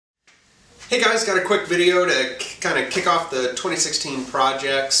Hey guys, got a quick video to kind of kick off the 2016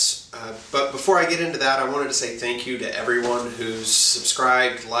 projects, but before I get into that, I wanted to say thank you to everyone who's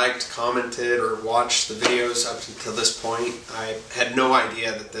subscribed, liked, commented, or watched the videos up until this point. I had no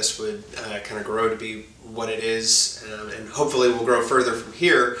idea that this would kind of grow to be what it is, and hopefully will grow further from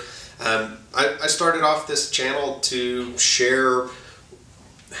here. I started off this channel to share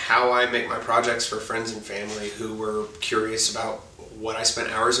how I make my projects for friends and family who were curious about what I spent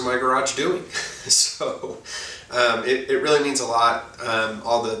hours in my garage doing. So it really means a lot,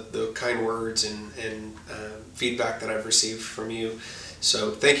 all the kind words and feedback that I've received from you. So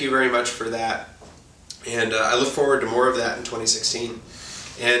thank you very much for that. And I look forward to more of that in 2016.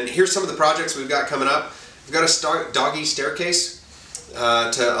 And here's some of the projects we've got coming up. We've got a doggy staircase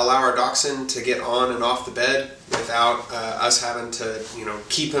to allow our dachshund to get on and off the bed without us having to,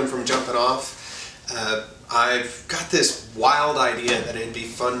 keep him from jumping off. I've got this wild idea that it'd be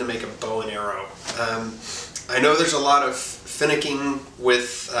fun to make a bow and arrow. I know there's a lot of finicking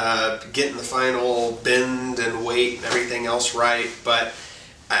with getting the final bend and weight and everything else right, but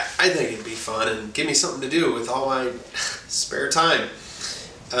I think it'd be fun and give me something to do with all my spare time.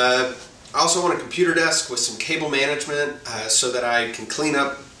 I also want a computer desk with some cable management so that I can clean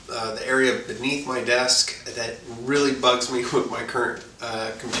up the area beneath my desk that really bugs me with my current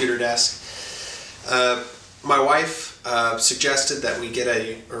computer desk. My wife suggested that we get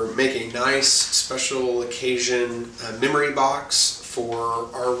make a nice special occasion memory box for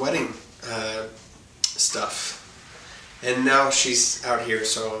our wedding stuff. And now she's out here,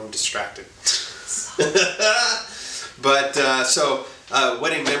 so I'm distracted. But so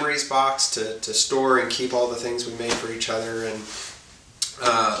wedding memories box to store and keep all the things we made for each other, and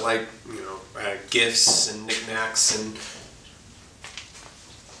gifts and knickknacks and.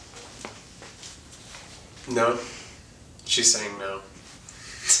 No? She's saying no.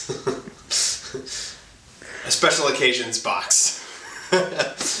 A special occasions box.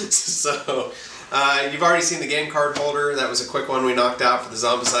 So, you've already seen the game card holder. That was a quick one we knocked out for the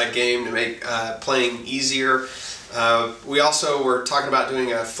Zombicide game to make playing easier. We also were talking about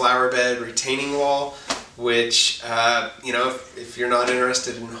doing a flower bed retaining wall, which, if you're not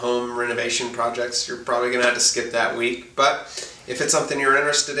interested in home renovation projects, you're probably going to have to skip that week. But if it's something you're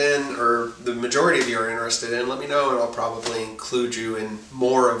interested in, or the majority of you are interested in, let me know and I'll probably include you in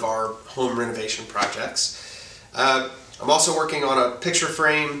more of our home renovation projects. I'm also working on a picture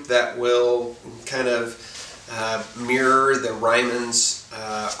frame that will kind of mirror the Ryman's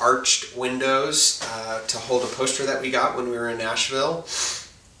arched windows to hold a poster that we got when we were in Nashville.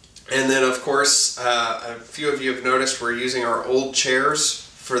 And then of course, a few of you have noticed we're using our old chairs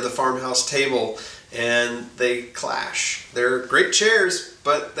for the farmhouse table, and they clash. They're great chairs,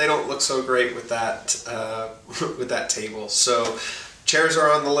 but they don't look so great with that with that table. So chairs are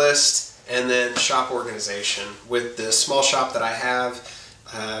on the list, and then shop organization. With the small shop that I have,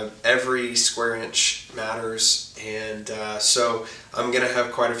 every square inch matters, and so I'm going to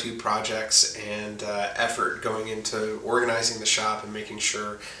have quite a few projects and effort going into organizing the shop and making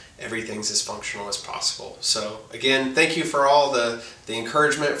sure everything's as functional as possible. So again, thank you for all the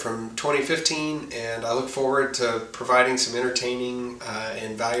encouragement from 2015, and I look forward to providing some entertaining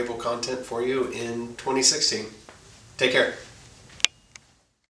and valuable content for you in 2016. Take care.